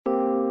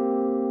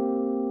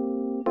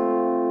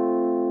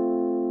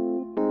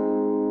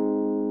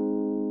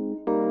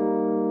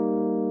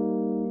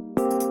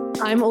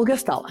I'm Olga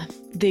Stala,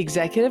 the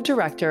Executive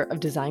Director of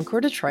Design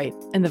Core Detroit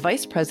and the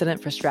Vice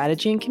President for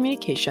Strategy and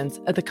Communications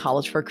at the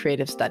College for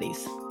Creative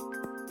Studies.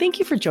 Thank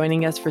you for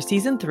joining us for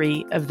Season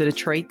 3 of the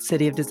Detroit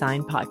City of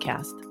Design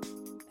podcast.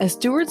 As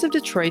stewards of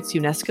Detroit's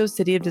UNESCO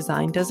City of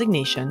Design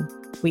designation,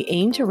 we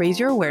aim to raise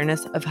your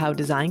awareness of how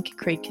design can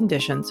create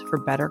conditions for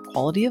better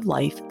quality of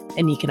life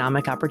and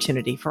economic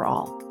opportunity for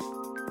all.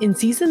 In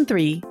Season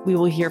 3, we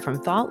will hear from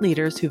thought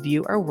leaders who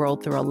view our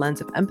world through a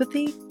lens of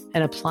empathy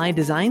and apply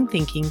design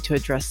thinking to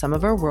address some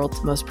of our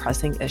world's most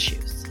pressing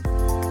issues.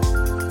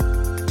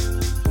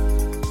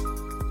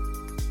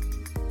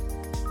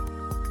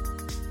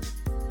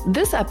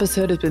 This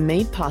episode has been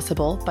made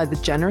possible by the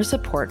generous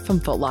support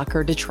from Foot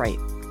Locker Detroit.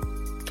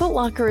 Foot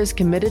Locker is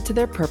committed to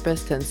their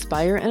purpose to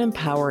inspire and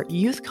empower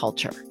youth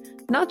culture,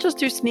 not just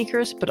through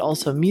sneakers, but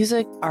also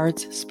music,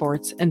 arts,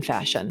 sports, and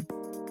fashion.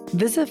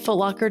 Visit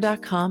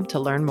footlocker.com to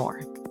learn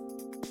more.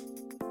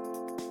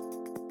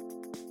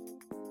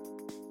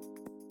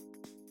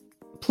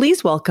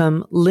 Please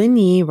welcome Lin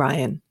Yi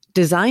Ryan,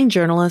 design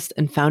journalist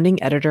and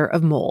founding editor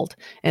of Mold,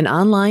 an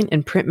online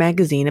and print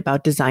magazine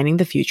about designing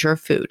the future of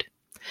food.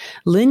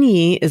 Lin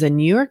Yi is a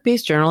New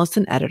York-based journalist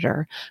and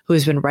editor who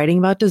has been writing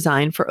about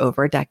design for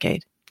over a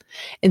decade.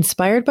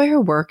 Inspired by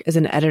her work as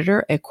an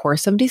editor at Core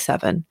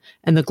 77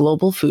 and the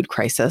global food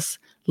crisis,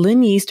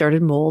 Lin Yi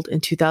started Mold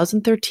in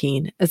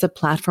 2013 as a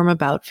platform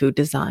about food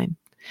design.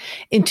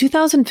 In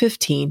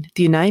 2015,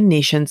 the United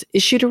Nations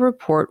issued a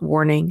report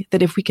warning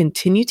that if we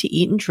continue to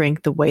eat and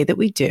drink the way that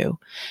we do,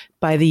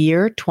 by the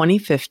year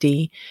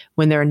 2050,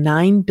 when there are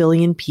 9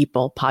 billion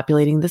people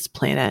populating this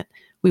planet,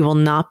 we will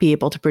not be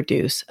able to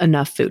produce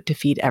enough food to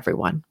feed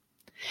everyone.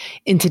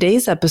 In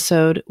today's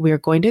episode, we are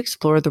going to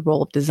explore the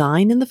role of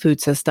design in the food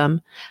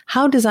system,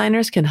 how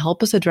designers can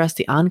help us address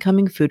the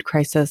oncoming food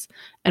crisis,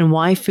 and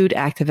why food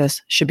activists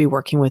should be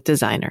working with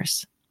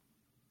designers.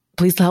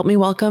 Please help me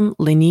welcome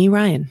Lin Yi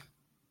Ryan.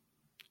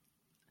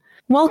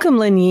 Welcome,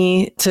 Lin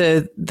Yi,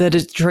 to the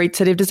Detroit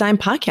City of Design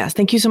podcast.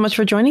 Thank you so much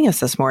for joining us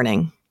this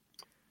morning.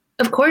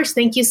 Of course.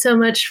 Thank you so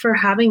much for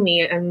having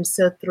me. I'm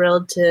so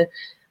thrilled to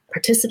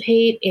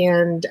participate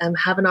and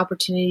have an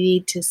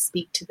opportunity to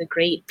speak to the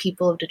great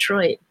people of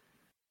Detroit.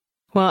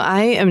 Well,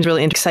 I am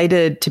really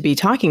excited to be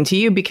talking to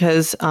you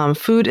because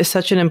food is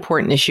such an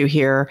important issue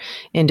here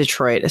in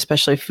Detroit,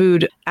 especially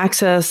food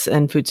access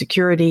and food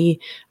security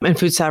and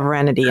food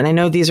sovereignty. And I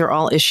know these are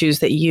all issues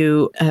that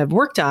you have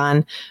worked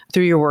on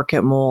through your work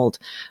at Mold.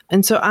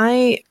 And so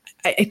I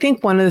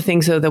think one of the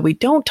things, though, that we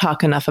don't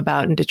talk enough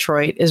about in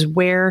Detroit is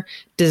where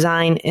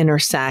design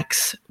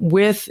intersects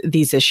with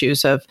these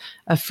issues of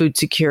food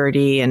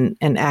security and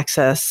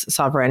access,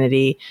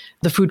 sovereignty,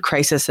 the food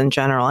crisis in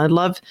general. I'd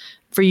love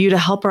for you to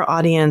help our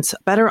audience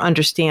better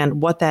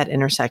understand what that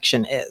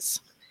intersection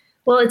is.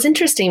 Well, it's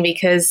interesting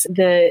because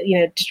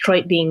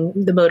Detroit being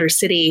the Motor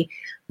City,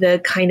 the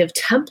kind of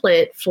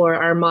template for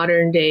our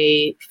modern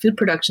day food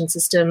production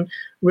system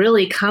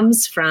really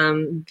comes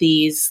from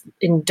these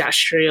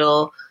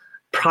industrial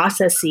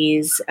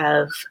processes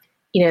of,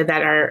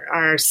 that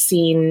are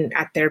seen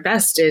at their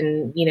best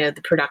in,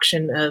 the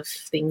production of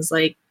things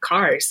like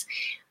cars,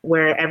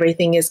 where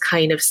everything is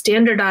kind of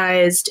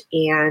standardized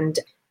and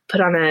put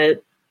on a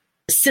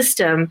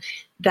system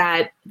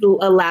that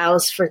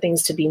allows for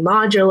things to be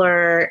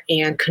modular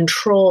and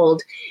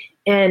controlled.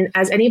 And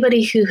as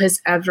anybody who has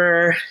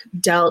ever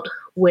dealt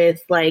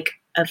with like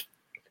a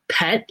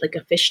pet, like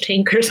a fish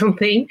tank or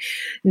something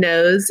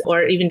knows,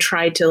 or even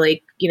tried to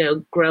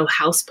grow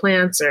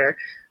houseplants or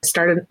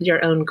start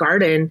your own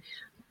garden,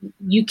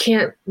 you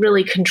can't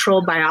really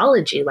control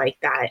biology like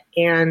that.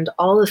 And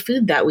all the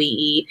food that we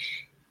eat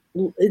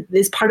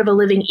is part of a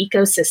living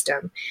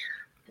ecosystem.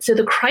 So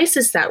the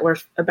crisis that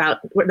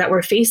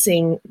we're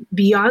facing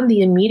beyond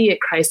the immediate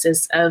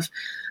crisis of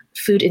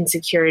food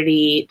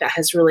insecurity that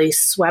has really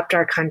swept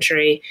our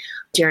country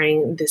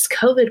during this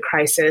COVID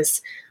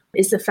crisis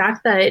is the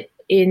fact that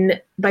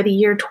by the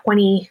year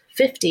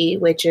 2050,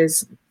 which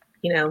is,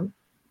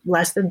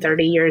 less than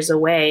 30 years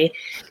away,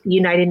 the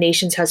United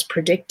Nations has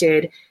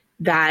predicted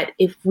that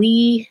if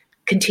we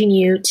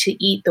continue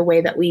to eat the way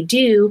that we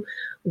do,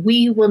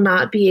 we will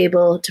not be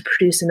able to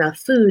produce enough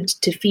food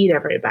to feed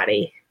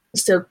everybody.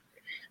 So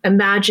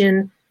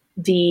imagine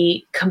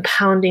the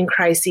compounding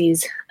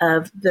crises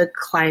of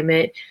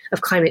climate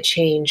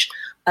change,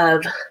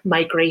 of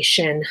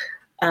migration,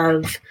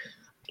 of,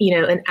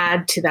 and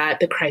add to that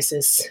the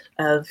crisis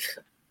of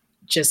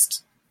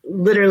just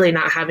literally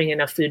not having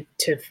enough food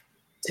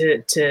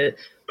to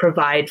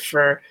provide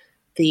for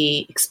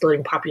the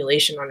exploding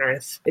population on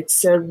Earth.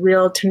 It's a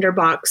real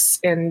tinderbox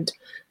and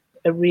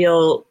a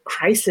real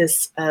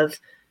crisis of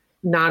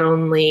not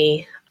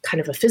only kind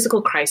of a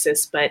physical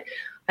crisis, but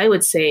I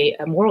would say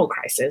a moral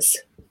crisis.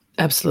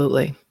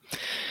 Absolutely.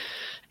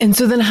 And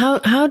so then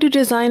how can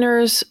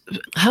designers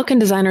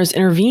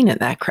intervene in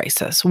that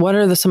crisis? What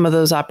are some of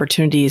those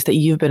opportunities that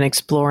you've been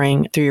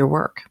exploring through your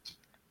work?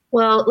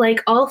 Well,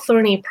 like all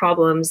thorny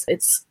problems,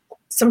 it's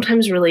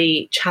sometimes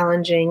really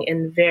challenging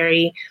and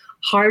very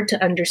hard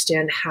to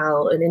understand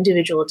how an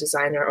individual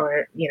designer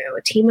or,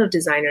 a team of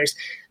designers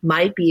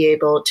might be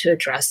able to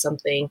address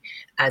something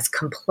as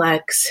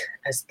complex,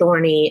 as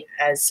thorny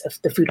as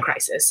the food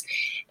crisis.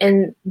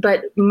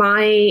 But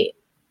my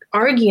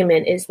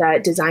argument is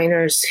that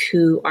designers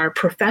who are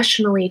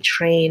professionally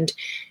trained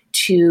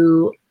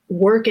to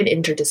work in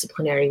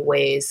interdisciplinary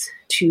ways,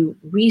 to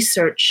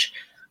research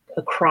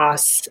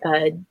across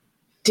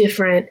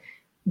different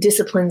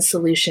discipline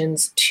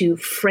solutions, to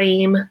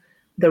frame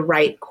the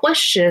right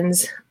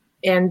questions,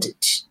 and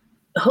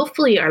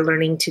hopefully are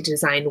learning to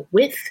design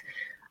with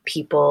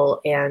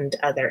people and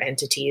other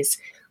entities,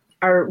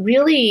 are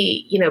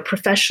really,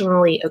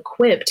 professionally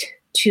equipped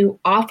to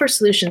offer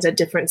solutions at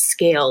different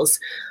scales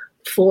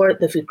for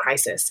the food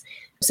crisis.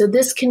 So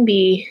this can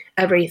be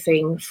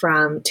everything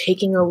from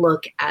taking a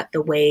look at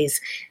the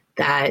ways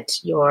that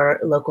your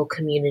local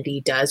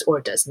community does or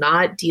does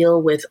not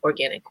deal with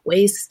organic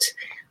waste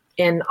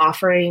and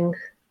offering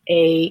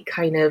a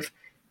kind of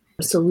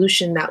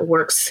solution that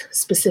works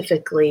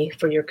specifically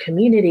for your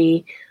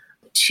community,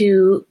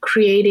 to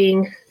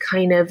creating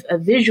kind of a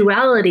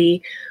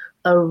visuality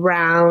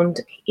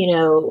around,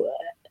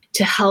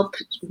 to help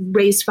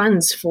raise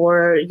funds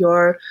for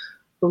your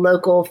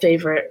local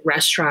favorite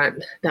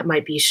restaurant that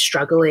might be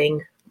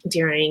struggling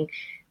during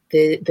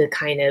the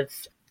kind of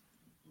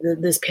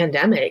this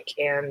pandemic,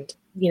 and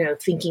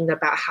thinking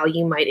about how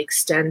you might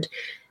extend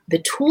the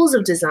tools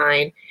of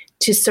design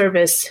to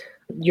service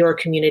your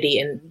community,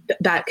 and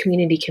that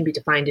community can be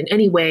defined in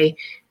any way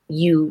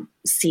you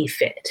see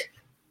fit.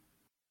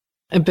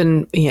 I've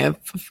been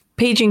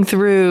paging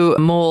through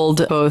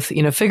Mold both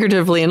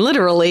figuratively and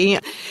literally,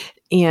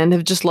 and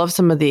have just loved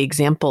some of the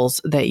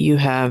examples that you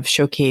have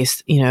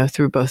showcased,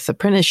 through both the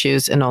print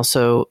issues and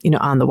also,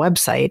 on the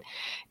website.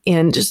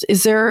 And just,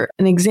 is there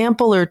an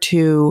example or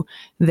two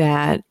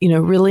that,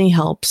 really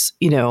helps,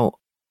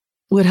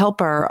 would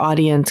help our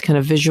audience kind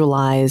of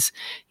visualize,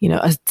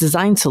 a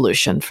design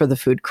solution for the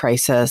food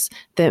crisis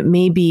that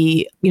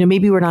maybe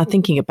we're not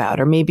thinking about,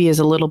 or maybe is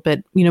a little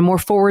bit, more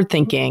forward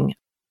thinking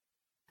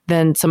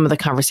than some of the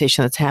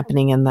conversation that's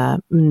happening in the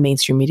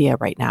mainstream media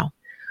right now?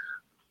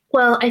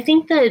 Well, I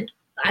think that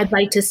I'd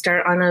like to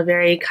start on a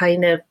very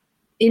kind of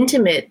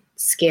intimate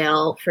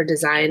scale for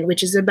design,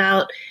 which is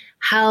about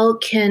how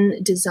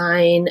can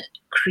design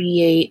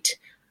create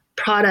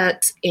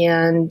products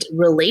and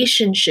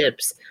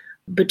relationships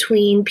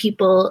between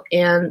people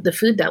and the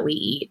food that we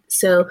eat.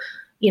 So,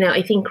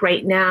 I think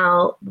right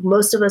now,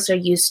 most of us are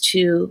used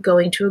to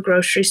going to a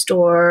grocery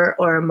store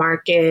or a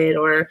market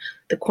or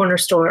the corner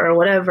store or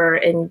whatever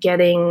and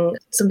getting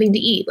something to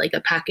eat, like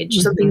a package,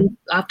 something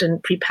often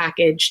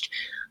prepackaged.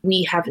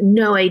 We have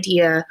no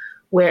idea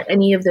where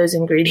any of those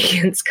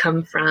ingredients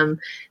come from.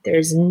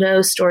 There's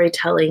no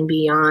storytelling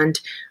beyond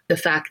the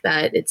fact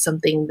that it's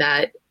something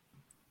that,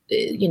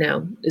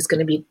 is going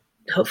to be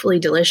hopefully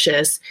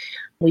delicious.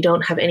 We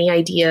don't have any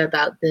idea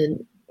about the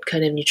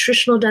kind of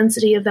nutritional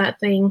density of that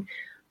thing.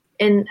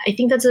 And I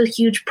think that's a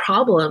huge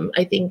problem.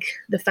 I think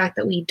the fact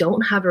that we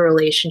don't have a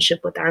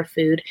relationship with our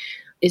food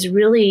is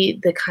really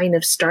the kind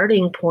of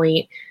starting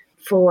point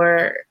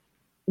for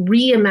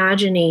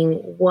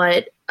reimagining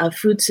what a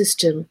food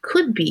system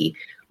could be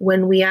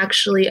when we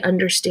actually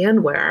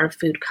understand where our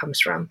food comes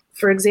from.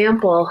 For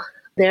example,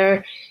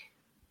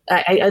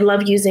 I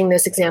love using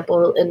this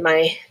example in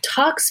my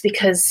talks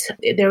because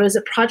there was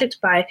a project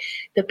by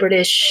the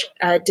British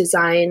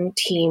design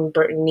team,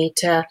 Burton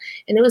Nita,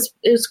 and it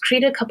was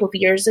created a couple of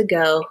years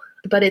ago,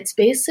 but it's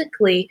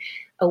basically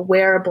a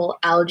wearable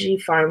algae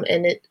farm,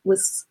 and it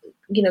was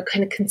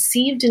kind of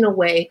conceived in a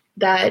way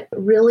that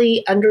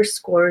really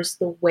underscores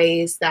the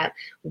ways that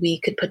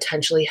we could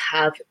potentially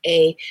have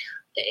a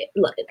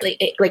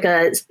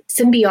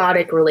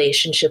symbiotic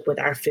relationship with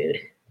our food.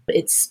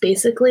 It's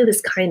basically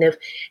this kind of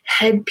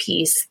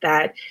headpiece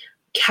that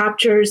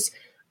captures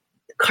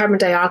carbon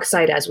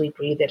dioxide as we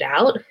breathe it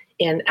out,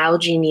 and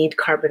algae need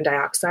carbon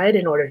dioxide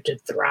in order to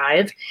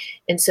thrive.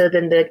 And so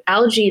then the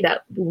algae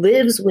that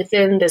lives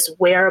within this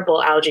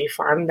wearable algae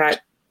farm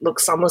that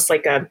looks almost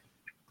like a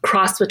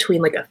cross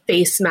between like a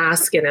face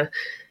mask and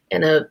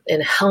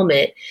a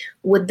helmet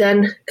would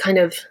then kind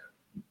of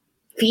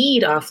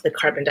feed off the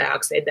carbon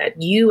dioxide that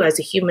you as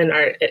a human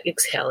are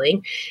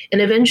exhaling.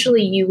 And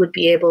eventually you would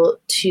be able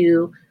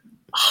to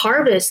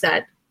harvest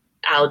that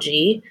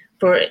algae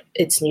for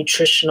its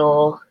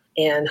nutritional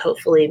and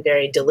hopefully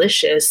very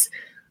delicious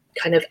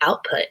kind of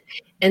output.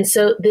 And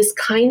so this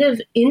kind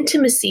of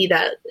intimacy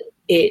that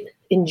it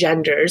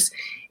engenders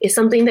is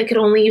something that could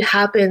only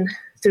happen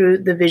through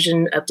the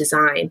vision of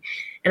design.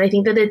 And I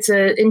think that it's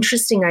an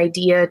interesting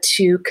idea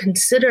to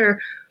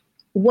consider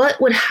what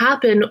would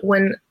happen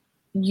when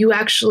you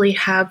actually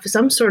have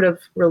some sort of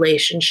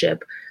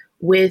relationship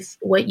with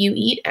what you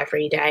eat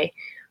every day.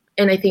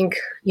 And I think,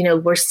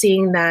 we're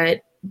seeing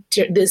that,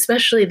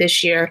 especially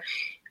this year,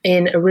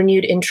 in a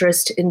renewed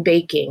interest in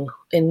baking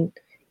and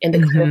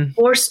the kind of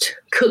forced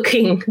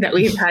cooking that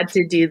we've had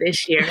to do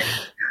this year.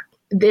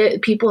 The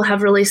people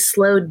have really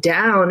slowed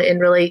down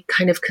and really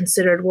kind of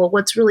considered, well,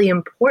 what's really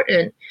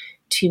important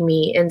to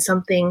me, and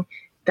something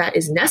that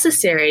is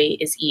necessary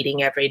is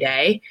eating every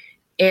day.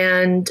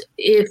 And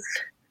if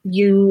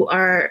you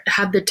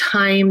have the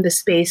time, the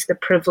space, the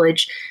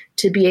privilege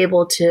to be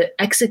able to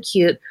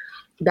execute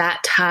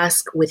that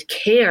task with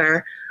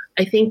care,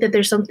 I think that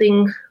there's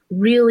something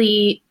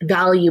really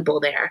valuable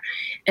there.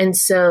 And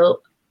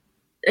so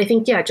I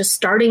think, just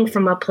starting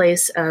from a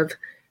place of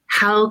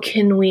how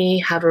can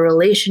we have a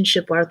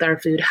relationship with our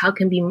food? How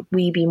can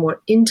we be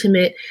more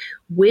intimate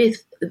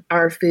with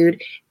our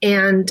food?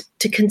 And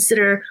to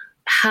consider,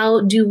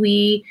 how do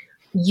we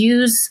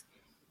use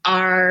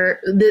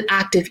the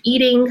act of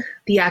eating,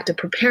 the act of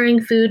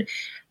preparing food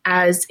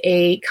as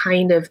a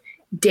kind of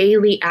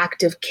daily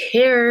act of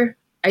care?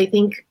 I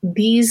think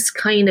these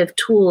kind of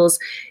tools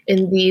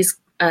and these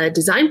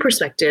design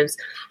perspectives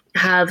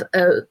there's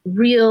a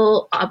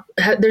real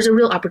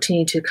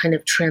opportunity to kind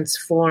of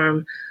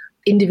transform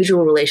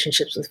individual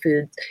relationships with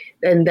food,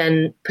 and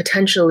then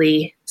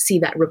potentially see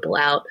that ripple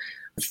out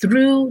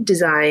through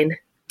design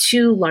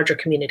to larger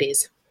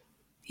communities.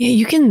 Yeah,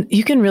 you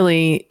can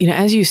really,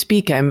 as you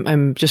speak,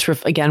 I'm just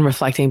again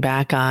reflecting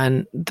back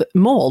on the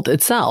Mold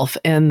itself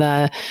and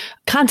the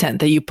content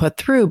that you put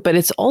through, but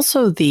it's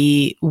also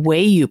the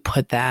way you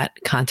put that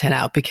content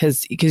out,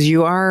 because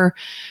you are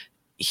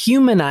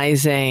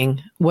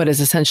humanizing what has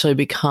essentially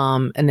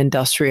become an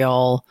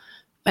industrial,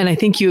 and I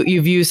think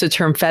you've used the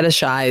term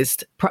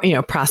fetishized,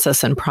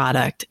 process and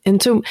product.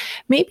 And so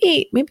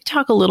maybe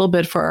talk a little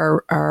bit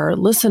for our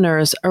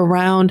listeners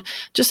around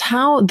just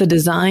how the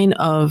design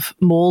of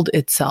Mold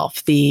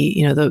itself,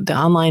 the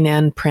online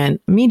and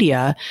print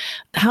media,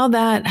 how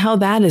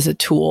that is a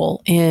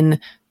tool in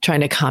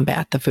trying to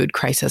combat the food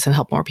crisis and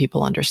help more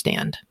people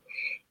understand.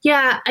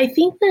 Yeah, I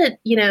think that,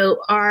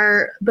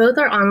 both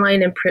our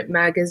online and print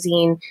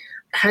magazine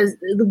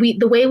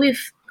the way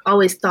we've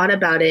always thought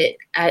about it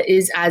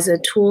is as a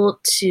tool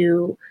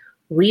to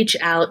reach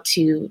out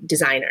to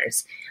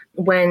designers.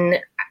 When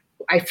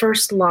I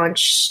first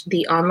launched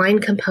the online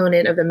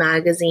component of the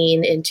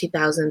magazine in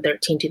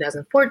 2013,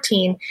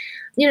 2014,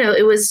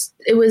 it was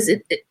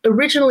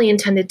originally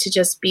intended to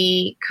just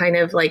be kind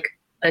of like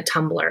a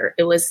Tumblr.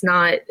 It was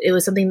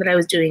something that I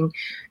was doing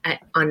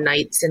on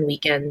nights and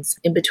weekends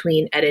in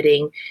between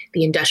editing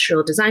the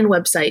industrial design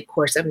website,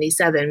 Core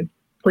 77,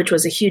 which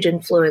was a huge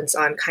influence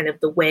on kind of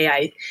the way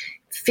I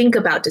think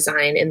about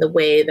design and the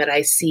way that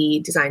I see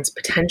design's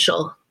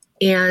potential.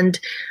 And,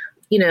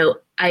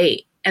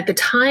 at the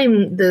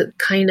time, the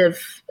kind of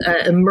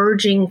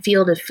emerging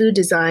field of food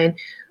design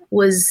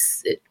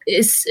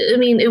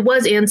it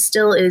was and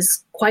still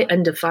is quite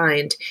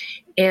undefined.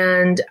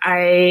 And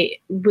I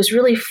was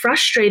really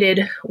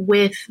frustrated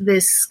with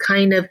this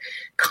kind of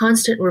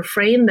constant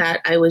refrain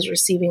that I was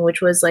receiving,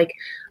 which was like,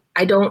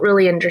 I don't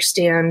really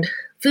understand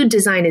food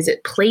design. Is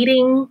it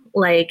plating?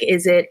 Like,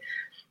 is it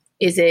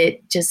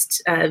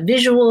just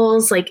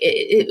visuals? Like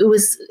it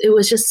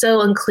was just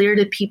so unclear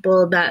to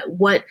people that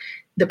what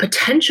the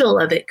potential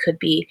of it could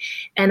be.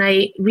 And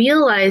I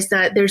realized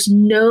that there's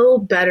no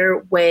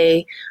better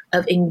way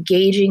of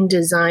engaging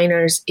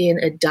designers in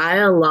a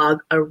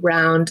dialogue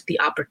around the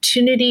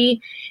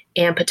opportunity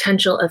and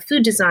potential of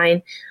food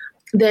design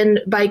than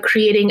by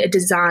creating a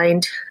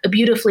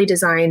beautifully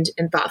designed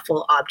and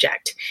thoughtful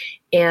object.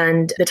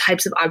 And the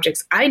types of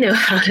objects I know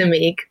how to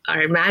make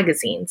are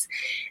magazines.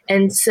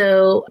 And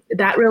so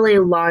that really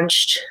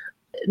launched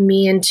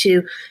me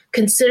into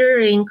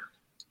considering,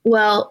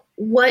 well,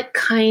 what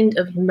kind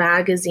of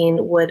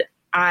magazine would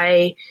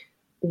I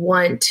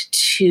want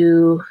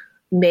to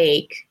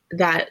make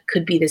that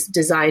could be this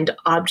designed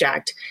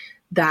object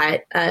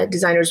that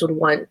designers would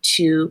want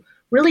to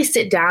really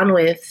sit down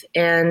with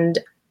and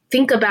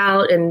think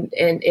about and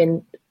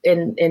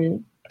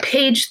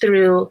page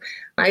through.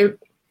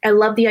 I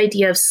love the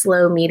idea of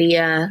slow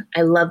media.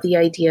 I love the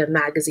idea of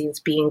magazines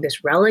being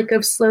this relic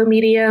of slow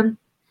media.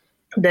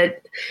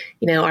 That,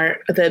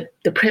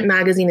 the print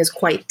magazine is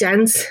quite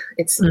dense.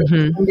 It's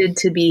intended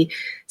to be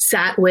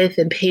sat with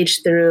and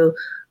paged through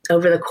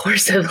over the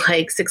course of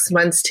like 6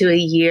 months to a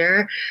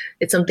year.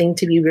 It's something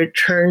to be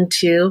returned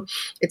to.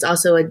 It's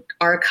also an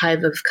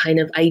archive of kind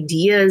of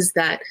ideas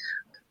that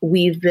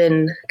we've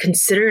been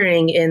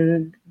considering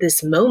in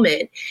this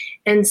moment.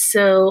 And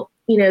so,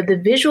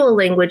 the visual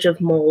language of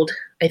Mold,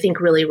 I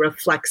think, really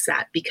reflects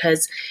that,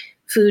 because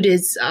food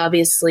is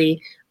obviously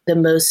the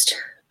most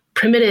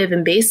primitive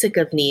and basic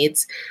of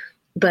needs.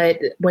 But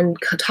when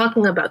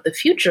talking about the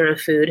future of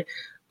food,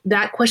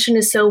 that question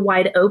is so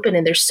wide open,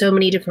 and there's so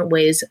many different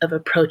ways of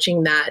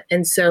approaching that.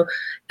 And so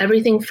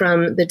everything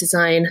from the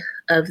design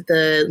of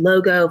the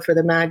logo for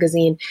the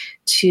magazine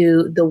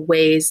to the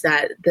ways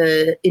that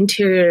the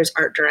interior is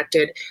art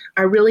directed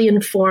are really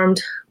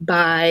informed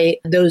by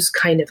those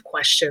kind of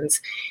questions.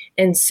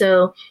 And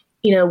so,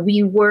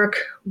 we work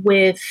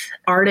with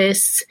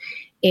artists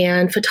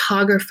and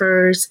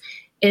photographers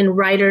and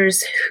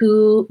writers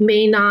who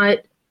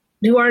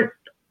aren't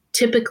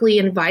typically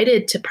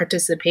invited to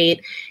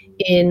participate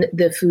in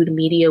the food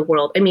media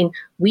world. I mean,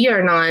 we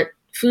are not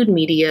food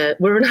media.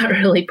 We're not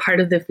really part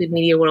of the food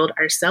media world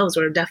ourselves.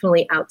 We're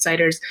definitely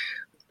outsiders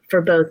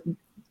for both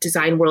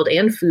design world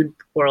and food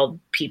world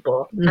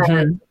people,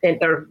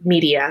 or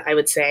media, I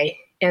would say.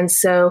 And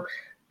so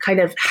kind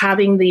of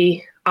having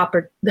the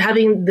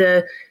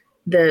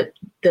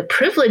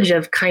privilege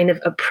of kind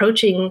of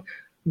approaching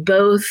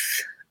both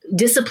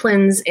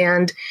disciplines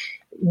and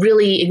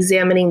really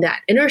examining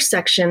that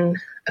intersection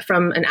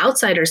from an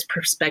outsider's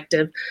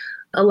perspective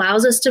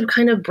allows us to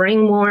kind of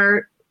bring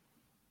more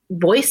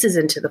voices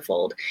into the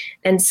fold.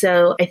 And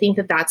so I think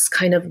that that's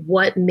kind of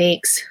what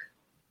makes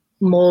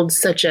Mold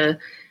such a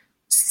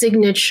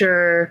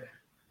signature.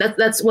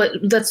 That's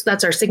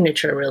our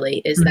signature,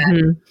 really, is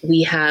that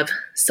we have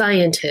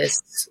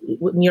scientists,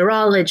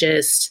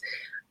 neurologists,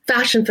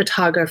 fashion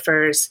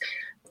photographers,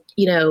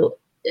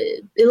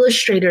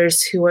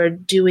 illustrators who are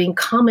doing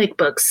comic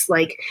books,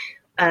 like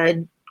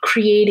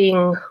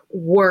creating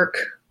work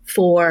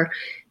for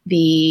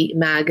the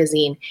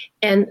magazine.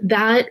 And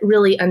that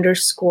really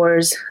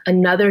underscores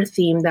another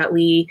theme that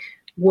we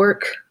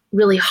work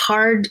really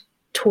hard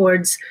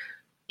towards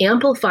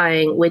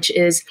amplifying, which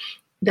is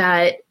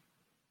that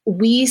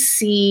we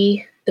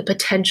see the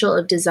potential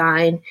of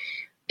design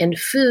and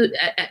food,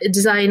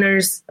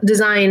 designers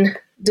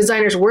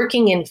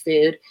working in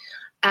food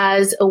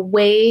as a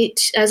way,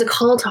 as a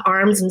call to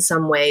arms in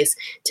some ways,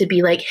 to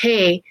be like,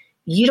 hey,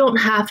 you don't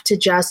have to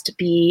just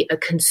be a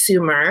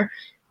consumer.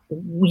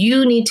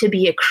 You need to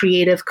be a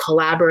creative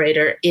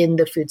collaborator in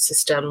the food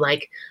system.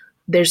 Like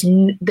there's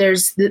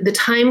the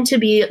time to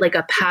be like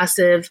a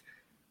passive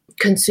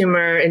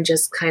consumer and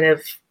just kind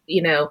of,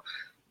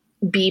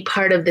 be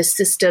part of the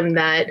system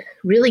that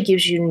really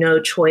gives you no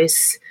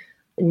choice,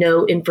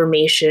 no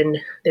information.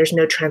 There's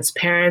no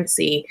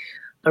transparency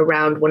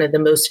around one of the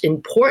most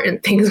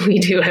important things we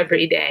do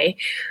every day.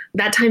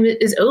 That time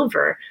is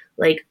over.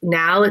 Like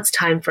now it's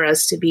time for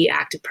us to be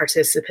active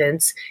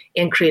participants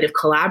and creative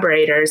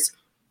collaborators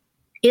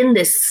in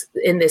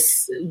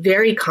this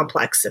very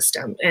complex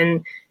system,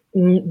 and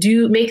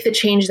do make the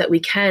change that we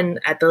can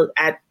at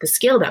the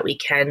scale that we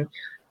can,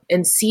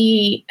 and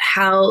see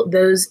how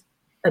those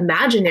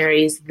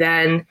imaginaries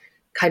then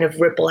kind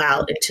of ripple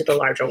out into the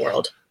larger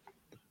world.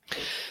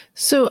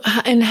 So,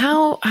 and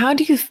how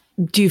do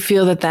you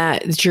feel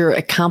that you're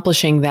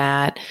accomplishing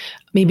that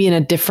maybe in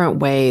a different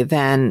way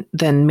than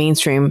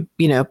mainstream,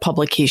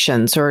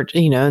 publications or,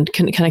 kind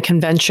of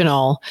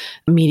conventional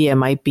media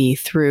might be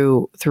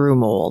through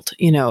Mold,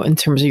 in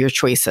terms of your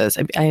choices?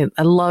 I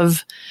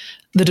love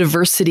the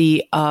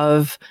diversity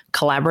of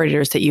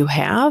collaborators that you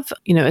have.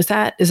 Is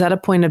that a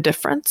point of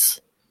difference?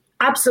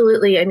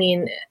 Absolutely. I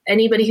mean,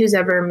 anybody who's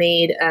ever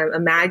made a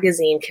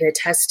magazine can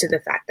attest to the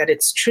fact that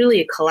it's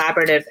truly a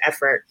collaborative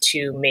effort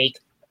to make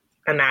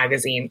a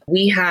magazine.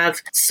 We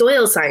have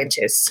soil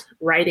scientists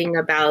writing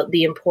about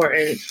the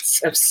importance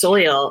of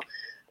soil,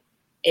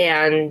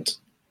 and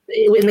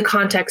in the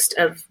context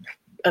of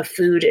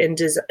food and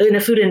in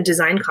a food and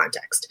design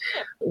context.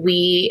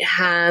 We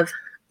have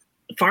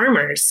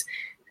farmers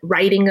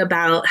writing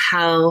about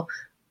how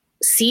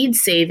seed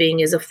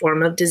saving is a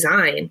form of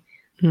design.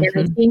 And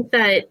I think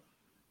that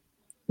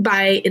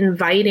by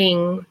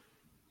inviting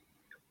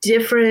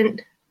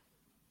different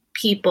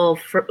people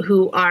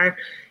who are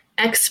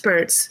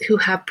experts, who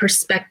have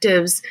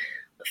perspectives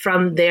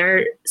from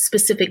their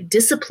specific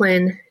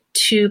discipline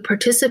to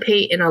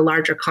participate in a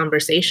larger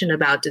conversation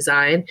about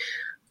design,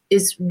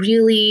 is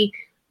really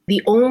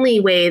the only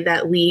way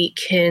that we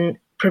can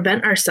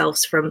prevent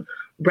ourselves from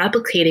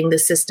replicating the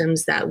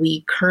systems that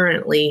we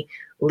currently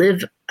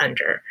live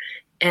under.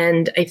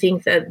 And I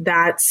think that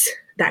that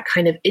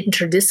kind of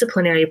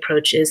interdisciplinary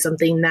approach is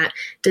something that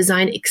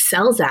design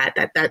excels at,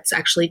 that's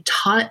actually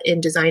taught in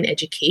design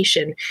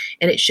education,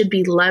 and it should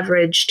be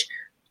leveraged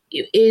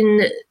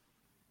in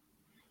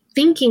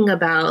thinking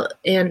about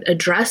and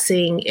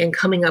addressing and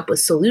coming up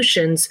with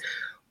solutions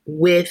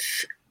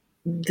with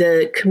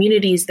the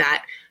communities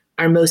that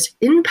are most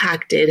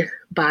impacted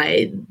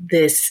by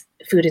this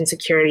food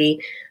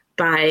insecurity,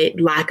 by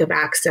lack of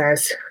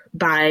access,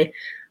 by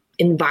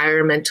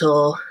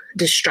environmental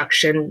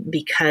destruction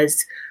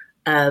because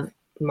of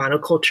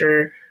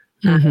monoculture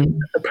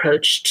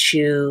approach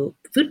to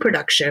food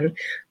production.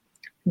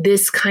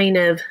 This kind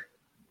of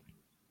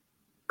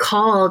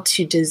call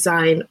to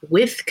design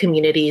with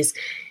communities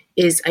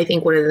is, I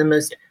think, one of the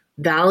most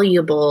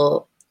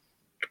valuable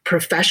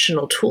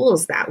professional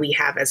tools that we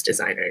have as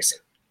designers.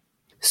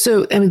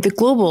 So, I mean, the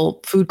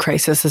global food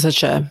crisis is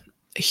such a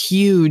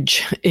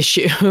huge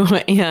issue,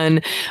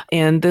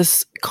 and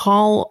this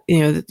call,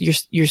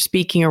 you're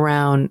speaking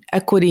around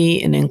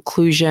equity and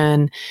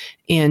inclusion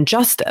and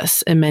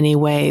justice in many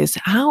ways.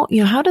 How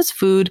does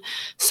food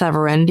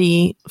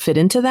sovereignty fit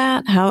into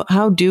that?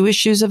 How do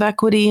issues of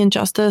equity and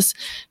justice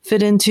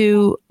fit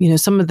into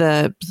some of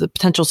the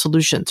potential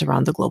solutions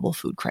around the global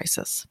food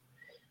crisis?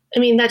 I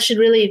mean, that should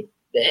really,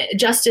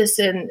 justice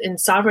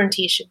and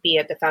sovereignty should be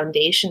at the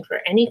foundation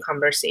for any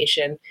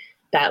conversation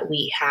that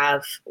we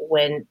have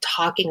when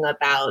talking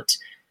about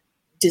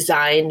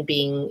design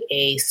being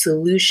a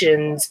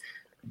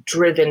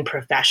solutions-driven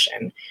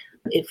profession.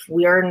 If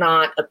we're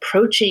not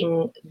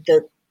approaching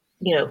the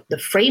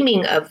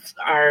framing of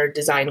our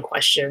design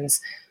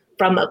questions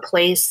from a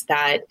place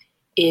that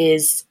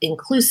is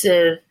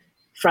inclusive,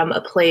 from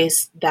a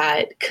place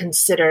that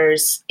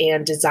considers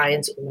and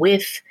designs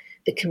with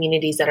the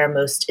communities that are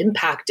most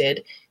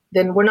impacted,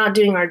 then we're not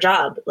doing our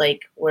job.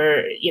 Like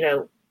we're,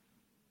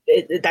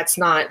 that's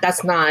not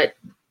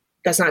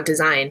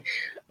design.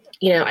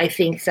 I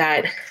think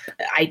that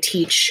I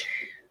teach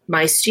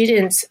my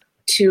students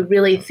to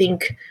really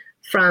think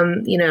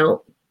from,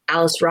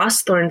 Alice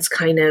Rawsthorne's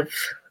kind of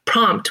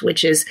prompt,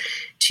 which is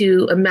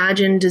to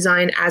imagine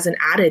design as an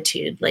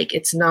attitude. Like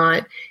it's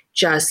not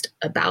just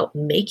about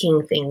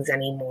making things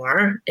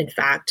anymore. In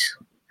fact,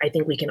 I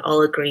think we can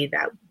all agree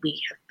that we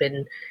have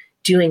been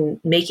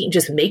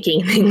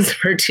making things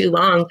for too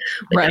long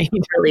without right.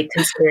 really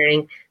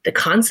considering the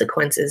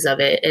consequences of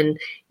it. And,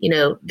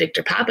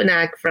 Victor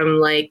Papanak from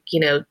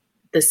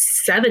the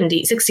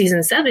 60s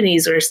and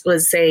 70s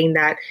was saying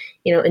that,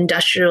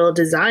 industrial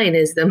design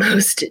is the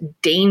most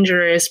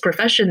dangerous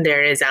profession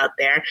there is out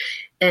there.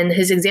 And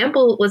his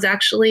example was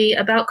actually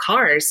about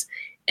cars.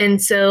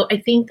 And so I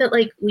think that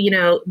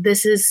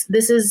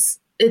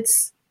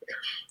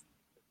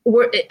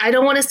I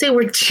don't want to say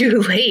we're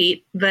too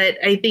late,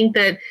 but I think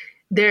that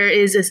there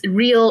is a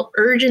real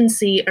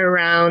urgency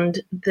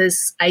around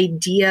this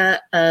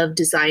idea of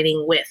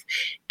designing with.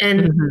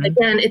 And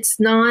again,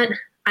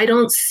 I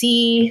don't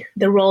see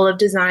the role of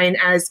design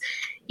as,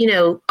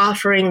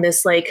 offering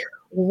this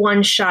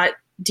one-shot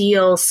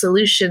deal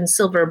solution,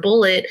 silver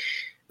bullet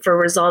for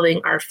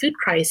resolving our food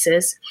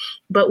crisis.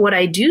 But what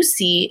I do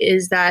see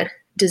is that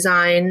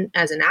design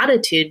as an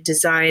attitude,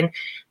 design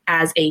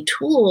as a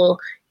tool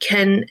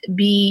can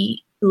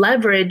be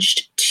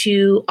leveraged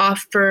to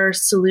offer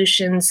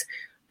solutions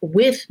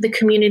with the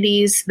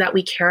communities that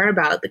we care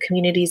about, the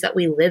communities that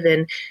we live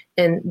in.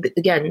 And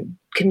again,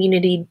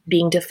 community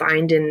being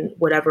defined in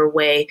whatever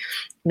way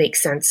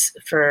makes sense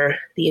for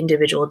the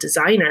individual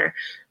designer.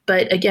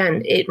 But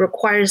again, it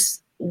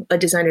requires a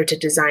designer to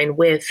design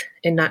with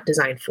and not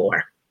design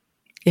for.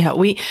 Yeah,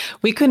 we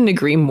couldn't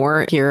agree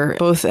more here,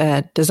 both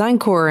at Design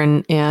Core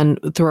and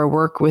through our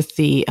work with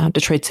the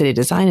Detroit City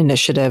Design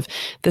Initiative.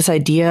 This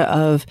idea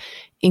of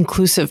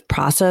inclusive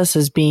process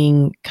as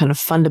being kind of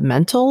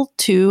fundamental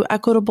to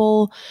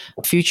equitable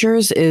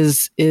futures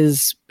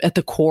is at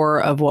the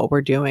core of what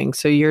we're doing.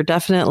 So you're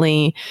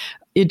definitely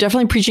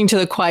preaching to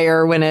the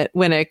choir when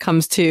it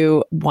comes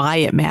to why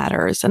it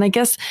matters. And I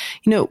guess,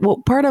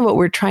 part of what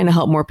we're trying to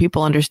help more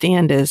people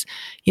understand is,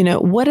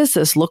 what does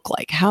this look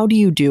like? How do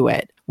you do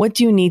it? What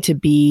do you need to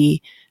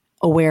be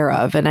aware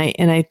of? And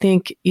I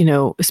think,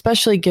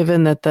 especially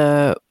given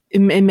that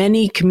in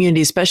many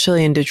communities,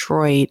 especially in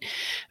Detroit,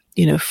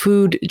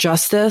 food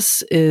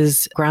justice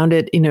is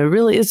grounded,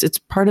 really it's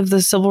part of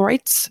the civil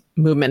rights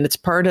movement. It's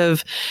part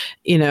of,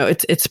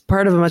 it's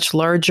part of a much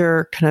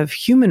larger kind of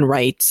human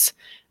rights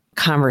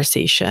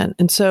conversation.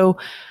 And so,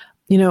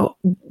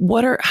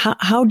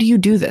 how do you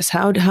do this?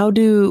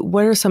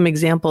 What are some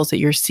examples that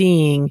you're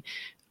seeing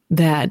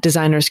that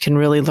designers can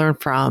really learn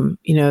from,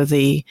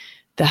 the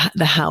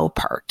how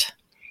part?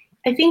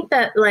 I think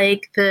that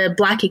the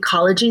Black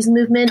ecologies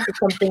movement is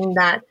something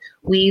that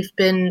we've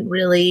been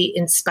really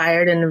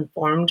inspired and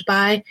informed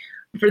by.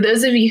 For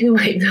those of you who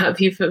might not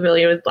be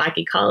familiar with Black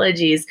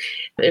ecologies,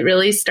 it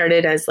really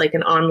started as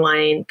an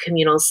online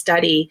communal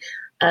study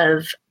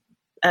of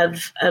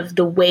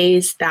the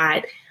ways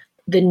that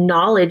the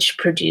knowledge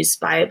produced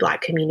by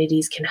Black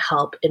communities can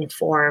help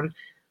inform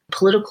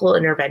political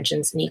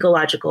interventions and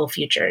ecological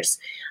futures.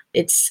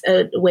 It's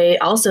a way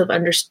also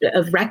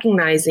of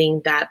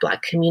recognizing that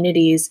Black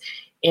communities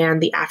and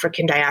the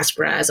African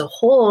diaspora as a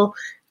whole,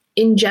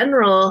 in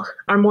general,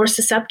 are more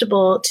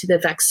susceptible to the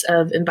effects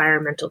of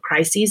environmental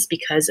crises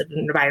because of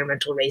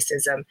environmental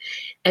racism.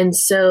 And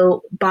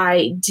so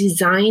by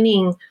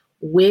designing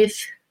with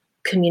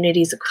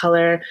communities of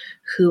color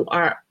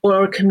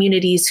or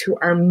communities who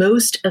are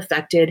most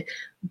affected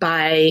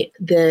by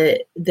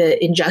the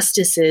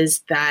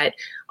injustices that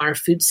our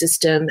food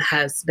system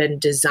has been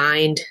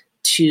designed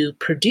to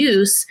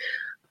produce,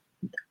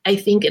 I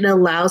think it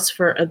allows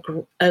for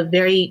a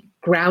very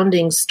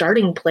grounding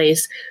starting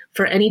place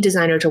for any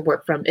designer to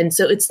work from. And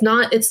so it's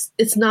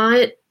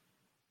not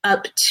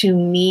up to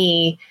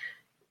me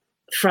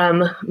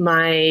from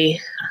my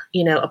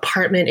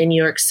apartment in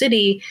New York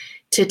City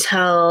to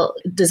tell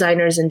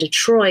designers in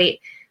Detroit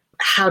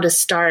how to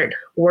start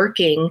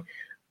working.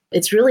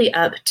 It's really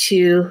up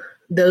to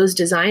those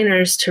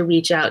designers to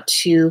reach out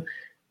to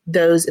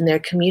those in their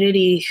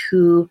community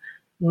who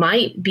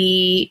might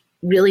be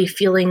really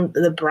feeling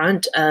the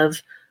brunt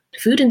of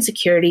food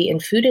insecurity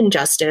and food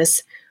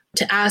injustice,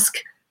 to ask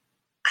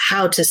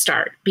how to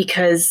start,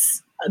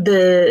 because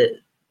the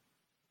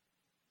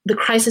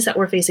crisis that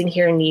we're facing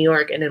here in New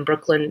York and in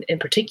Brooklyn in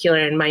particular,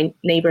 in my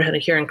neighborhood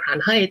here in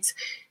Crown Heights,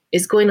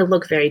 is going to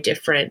look very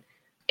different.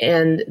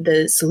 And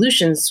the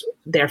solutions,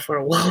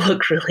 therefore, will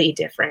look really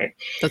different.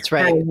 That's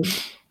right.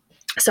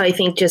 So I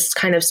think just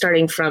kind of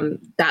starting from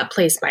that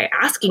place by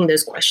asking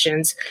those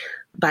questions,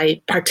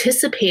 by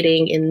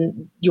participating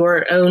in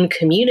your own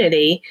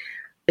community,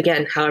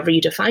 again, however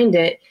you defined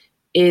it,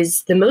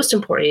 is the most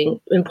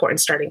important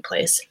starting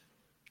place.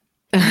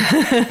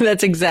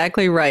 That's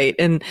exactly right.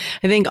 And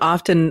I think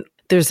often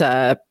there's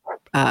a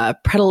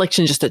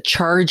predilection just to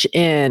charge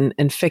in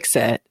and fix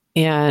it.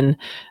 And,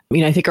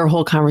 I think our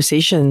whole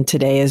conversation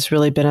today has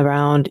really been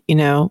around,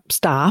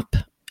 stop,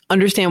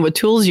 understand what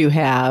tools you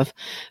have,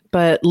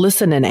 but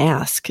listen and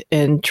ask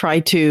and try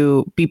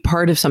to be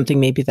part of something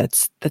maybe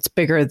that's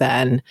bigger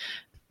than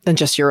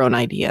just your own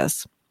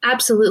ideas.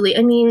 Absolutely.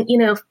 I mean,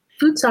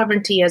 food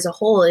sovereignty as a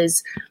whole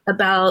is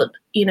about,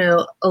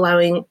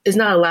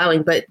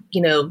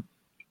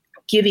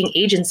 giving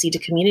agency to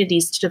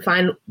communities to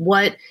define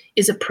what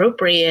is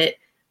appropriate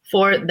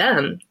for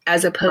them,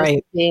 as opposed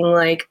to being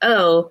like,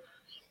 oh,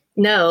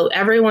 no,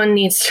 everyone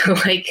needs to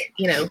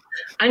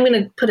I'm going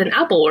to put an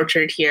apple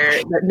orchard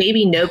here, but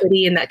maybe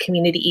nobody in that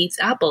community eats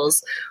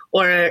apples.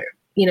 Or,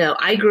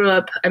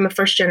 I'm a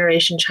first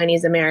generation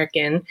Chinese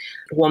American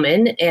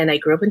woman, and I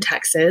grew up in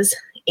Texas.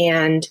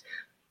 And,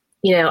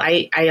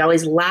 I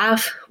always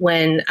laugh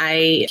when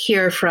I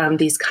hear from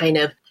these kind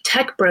of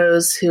tech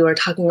bros who are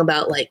talking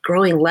about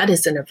growing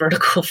lettuce in a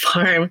vertical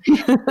farm,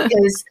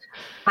 because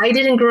I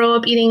didn't grow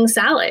up eating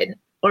salad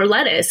or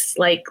lettuce.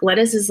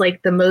 Lettuce is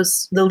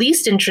the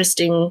least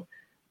interesting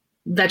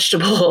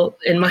vegetable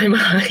in my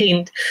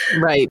mind.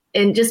 Right.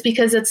 And just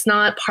because it's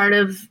not part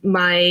of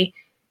my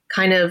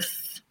kind of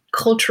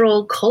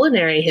cultural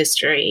culinary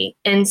history.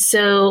 And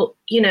so,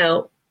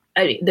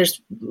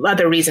 there's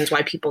other reasons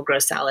why people grow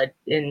salad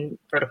in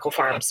vertical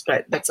farms,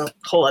 but that's a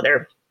whole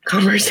other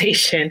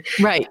conversation.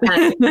 Right.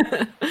 But,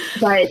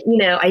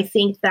 I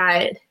think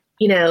that,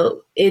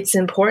 it's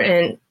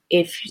important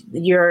if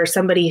you're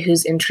somebody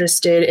who's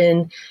interested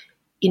in,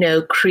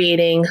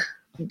 creating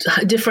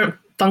different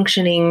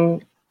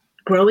functioning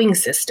growing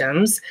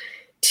systems,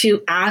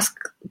 to ask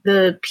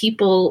the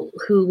people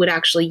who would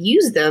actually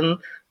use them,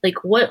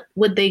 what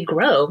would they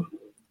grow?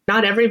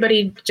 Not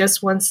everybody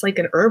just wants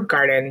an herb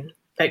garden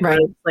that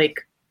grows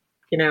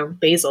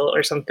basil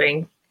or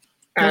something.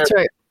 That's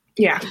right.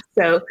 Yeah.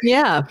 So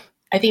yeah,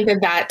 I think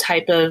that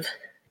type of,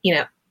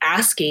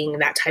 asking,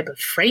 that type of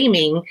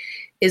framing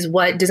is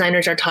what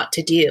designers are taught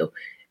to do.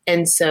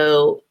 And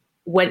so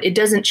when it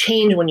doesn't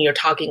change when you're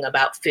talking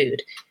about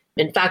food.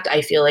 In fact,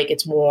 I feel like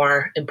it's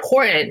more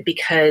important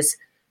because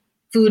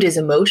food is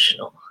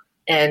emotional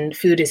and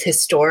food is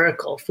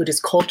historical, food is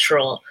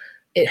cultural.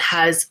 It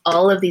has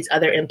all of these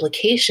other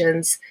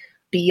implications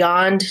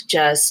beyond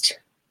just,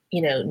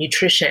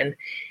 nutrition.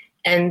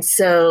 And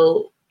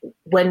so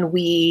when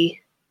we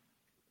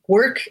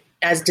work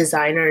as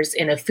designers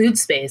in a food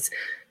space,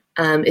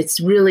 it's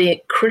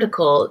really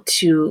critical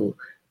to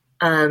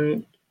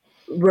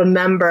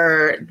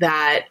remember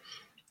that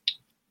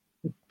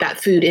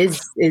food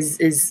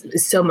is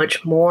so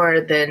much more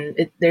than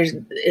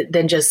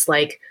than just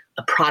a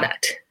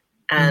product.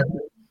 That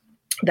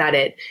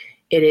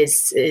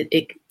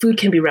food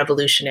can be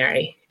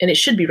revolutionary, and it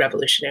should be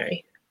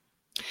revolutionary.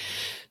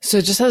 So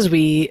just as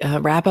we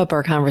wrap up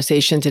our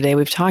conversation today,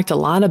 we've talked a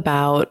lot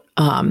about,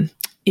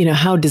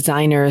 how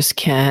designers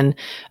can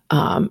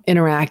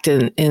interact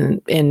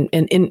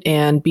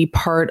and be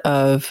part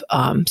of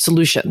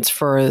solutions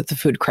for the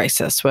food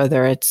crisis,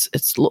 whether it's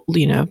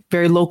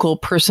very local,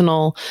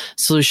 personal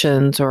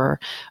solutions, or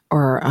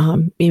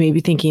maybe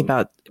thinking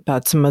about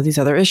some of these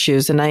other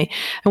issues. And I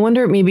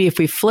wonder maybe if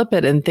we flip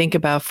it and think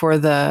about for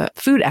the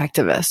food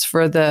activists,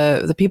 for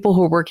the people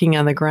who are working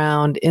on the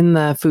ground in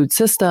the food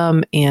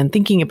system and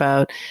thinking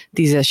about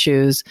these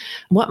issues,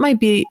 what might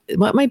be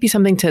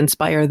something to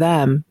inspire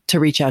them to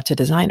reach out to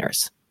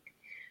designers?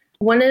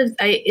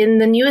 In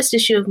the newest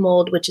issue of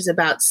Mold, which is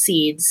about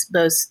seeds,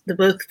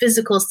 both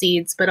physical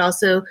seeds, but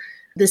also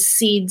the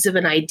seeds of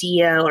an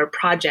idea or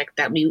project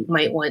that we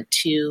might want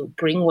to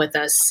bring with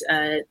us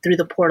through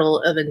the portal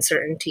of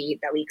uncertainty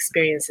that we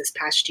experienced this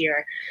past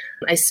year.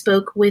 I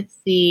spoke with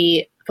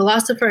the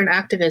philosopher and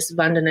activist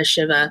Vandana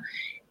Shiva,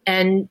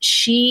 and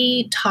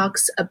she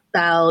talks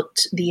about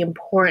the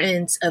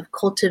importance of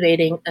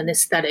cultivating an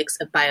aesthetics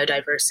of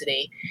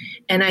biodiversity.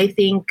 And I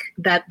think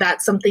that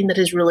that's something that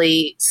has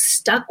really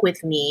stuck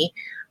with me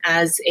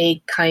as a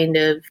kind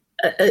of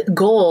a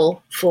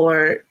goal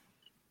for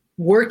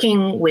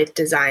working with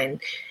design.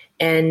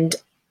 And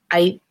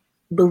I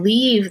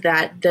believe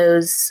that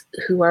those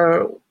who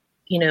are,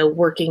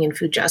 working in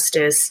food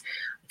justice,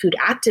 food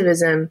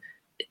activism,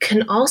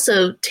 can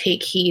also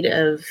take heed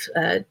of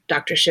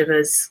Dr.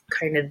 Shiva's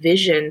kind of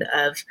vision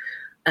of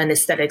an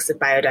aesthetics of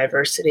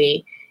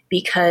biodiversity,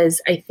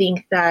 because I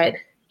think that,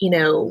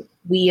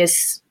 we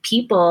as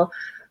people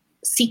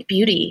seek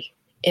beauty,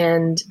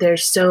 and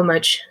there's so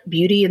much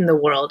beauty in the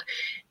world.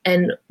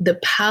 And the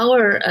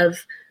power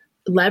of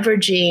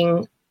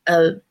leveraging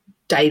a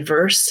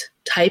diverse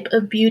type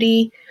of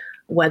beauty,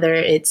 whether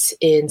it's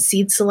in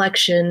seed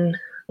selection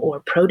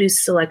or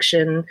produce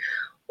selection,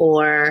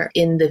 or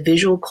in the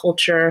visual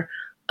culture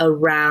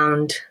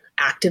around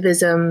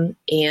activism,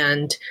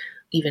 and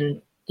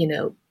even,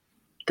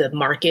 the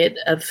market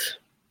of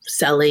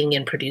selling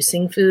and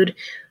producing food.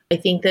 I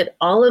think that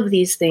all of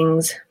these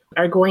things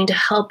are going to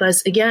help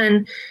us,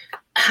 again,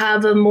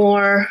 have a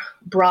more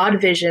broad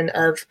vision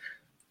of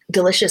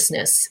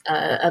deliciousness,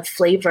 of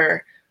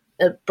flavor,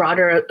 a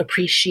broader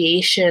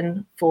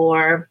appreciation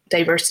for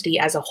diversity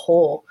as a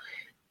whole.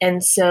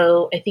 And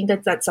so I think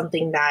that that's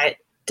something that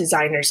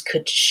designers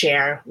could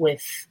share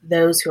with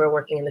those who are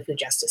working in the food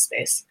justice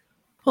space.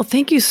 Well,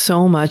 thank you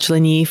so much,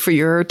 Lin-Yi, for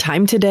your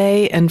time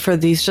today and for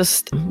these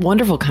just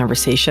wonderful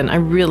conversation. I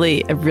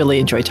really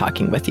enjoy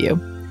talking with you.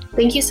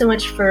 Thank you so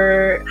much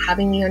for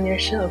having me on your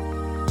show.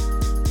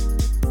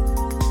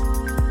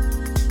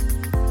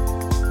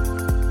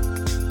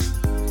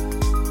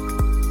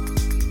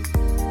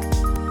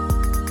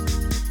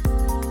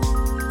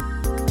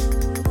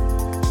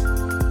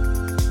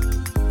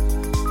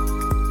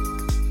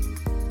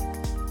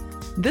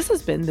 This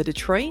has been the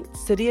Detroit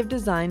City of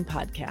Design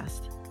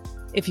podcast.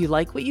 If you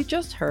like what you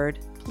just heard,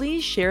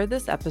 please share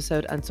this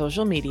episode on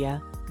social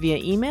media, via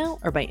email,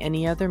 or by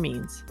any other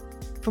means.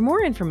 For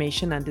more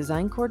information on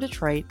DesignCore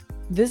Detroit,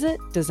 visit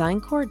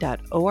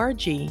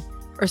designcore.org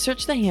or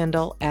search the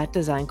handle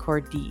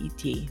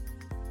 @DesignCoreDET.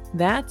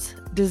 That's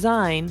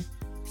Design,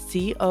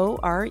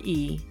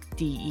 COREDET.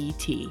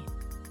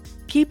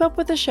 Keep up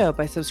with the show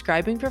by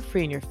subscribing for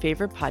free in your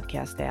favorite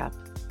podcast app.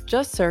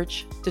 Just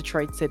search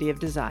Detroit City of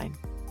Design.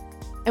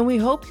 And we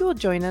hope you will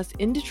join us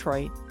in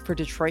Detroit for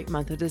Detroit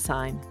Month of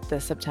Design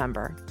this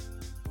September.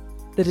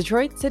 The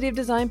Detroit City of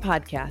Design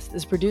podcast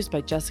is produced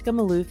by Jessica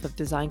Maloof of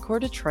DesignCore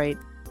Detroit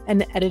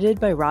and edited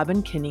by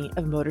Robin Kinney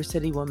of Motor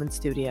City Woman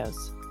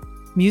Studios.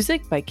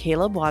 Music by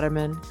Caleb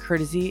Waterman,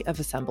 courtesy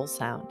of Assemble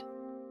Sound.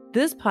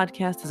 This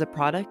podcast is a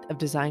product of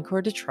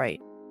DesignCore Detroit,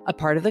 a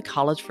part of the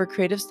College for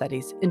Creative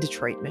Studies in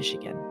Detroit,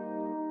 Michigan.